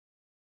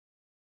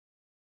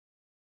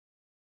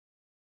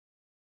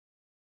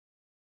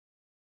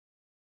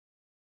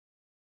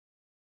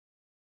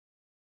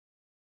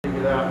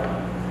you that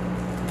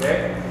one.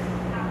 Okay?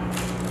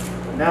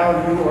 And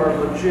now you are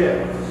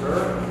legit,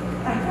 sir.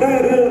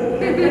 Thank you.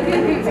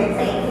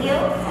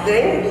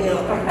 Thank you.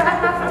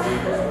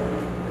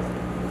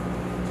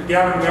 So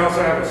Gavin, we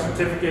also have a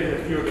certificate and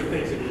a few of the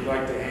things that we'd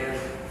like to hand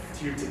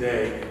to you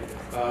today.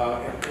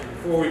 And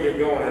before we get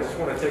going, I just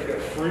want to take a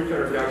brief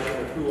introduction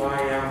of who I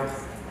am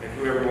and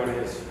who everyone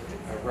is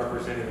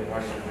representing the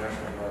Washington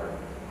National Guard.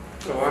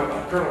 So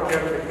I'm Colonel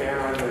Kevin McMahan.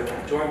 I'm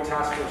the Joint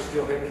Task Force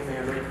Steelhead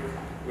Commander,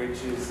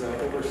 which is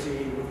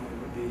overseeing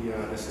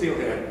the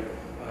Steelhead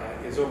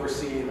is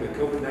overseeing the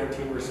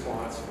COVID-19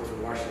 response for the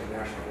Washington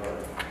National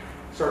Guard.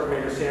 Sergeant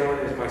Major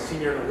Sandland is my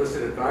senior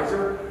enlisted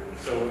advisor.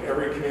 So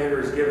every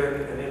commander is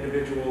given an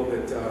individual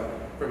that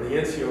from the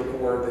NCO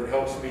Corps that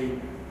helps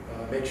me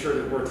make sure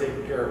that we're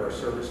taking care of our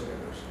service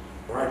members.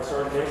 All right,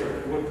 Sergeant Major,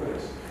 if you would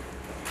please.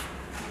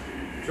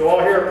 To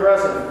all here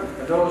present,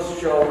 and those who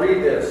shall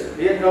read this,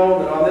 be it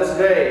known that on this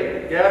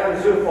day,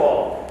 Gavin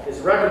Zufall is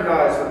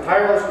recognized for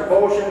tireless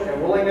devotion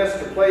and willingness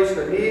to place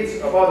the needs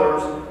of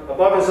others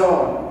above his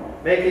own,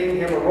 making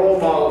him a role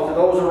model to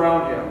those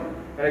around him,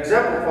 and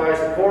exemplifies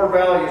the core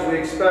values we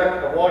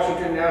expect of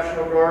Washington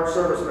National Guard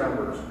service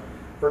members.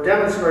 For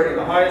demonstrating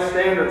the highest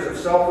standards of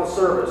selfless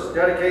service,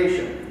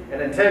 dedication,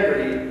 and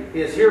integrity,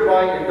 he is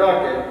hereby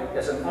inducted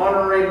as an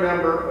honorary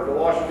member of the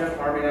Washington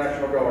Army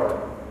National Guard.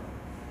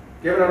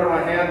 Given under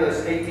my hand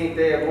this 18th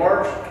day of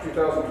March,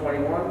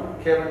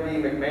 2021, Kevin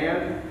D.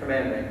 McMahan,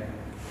 commanding.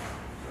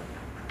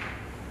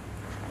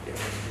 You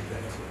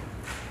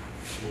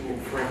can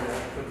frame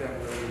that, put that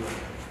where you want.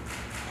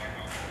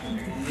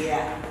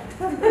 Yeah.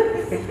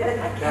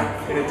 Now,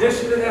 in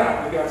addition to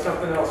that, we got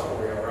something else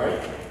for you, all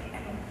right?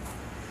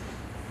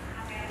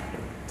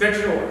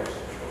 Attention orders.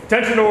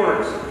 Attention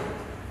orders.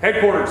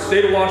 Headquarters,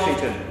 State of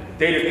Washington,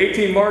 dated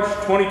 18 March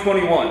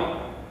 2021.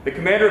 The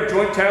Commander of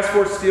Joint Task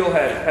Force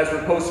Steelhead has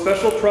reposed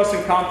special trust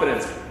and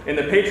confidence in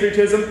the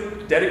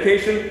patriotism,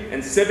 dedication,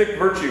 and civic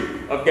virtue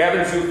of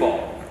Gavin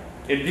Zufall.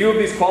 In view of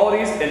these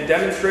qualities and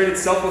demonstrated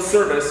selfless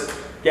service,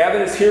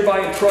 Gavin is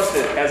hereby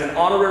entrusted as an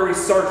honorary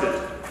sergeant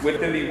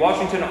within the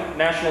Washington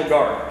National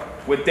Guard,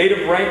 with date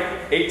of rank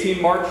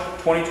 18 March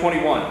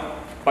 2021,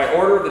 by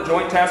order of the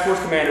Joint Task Force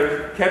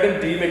Commander,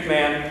 Kevin D.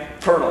 McMahan,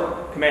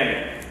 Colonel,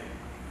 commanding.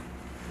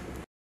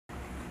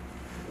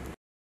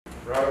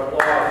 Round of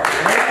applause.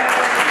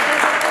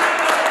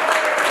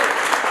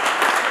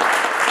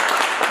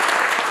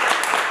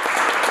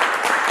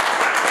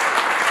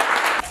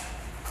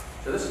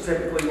 So this is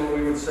typically what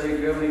we would say,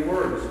 do you have any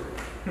words?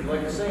 Would you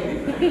like to say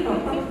anything?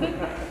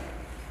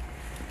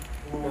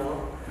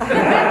 No.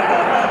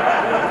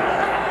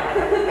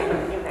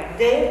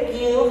 Thank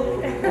you.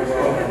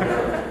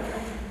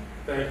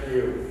 Thank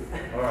you.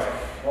 All right,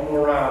 one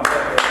more round.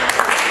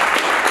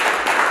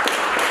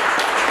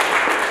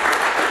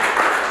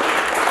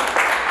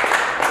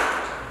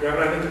 Gavin,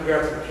 I think we've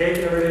got some cake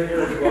and everything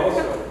here as well,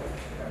 so.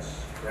 Yes.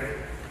 Ready?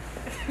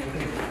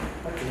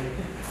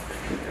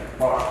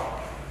 Wow.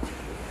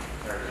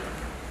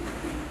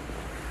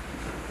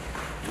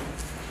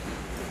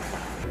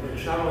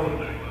 It's not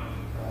only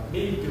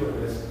me doing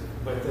this,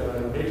 but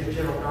Major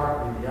General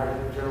Cochran, the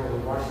Adjutant General of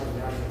the Washington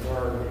National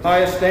Guard.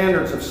 Highest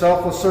standards of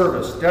selfless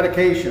service,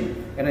 dedication,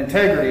 and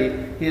integrity,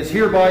 he is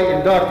hereby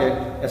inducted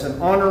as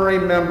an honorary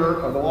member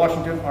of the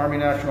Washington Army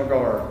National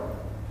Guard.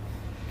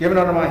 Given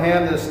under my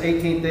hand this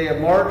 18th day of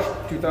March,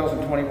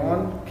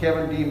 2021,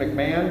 Kevin D.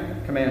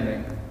 McMahan,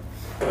 commanding.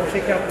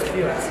 Take out the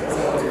fields.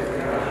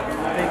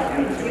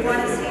 Thank you. Do you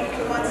want to see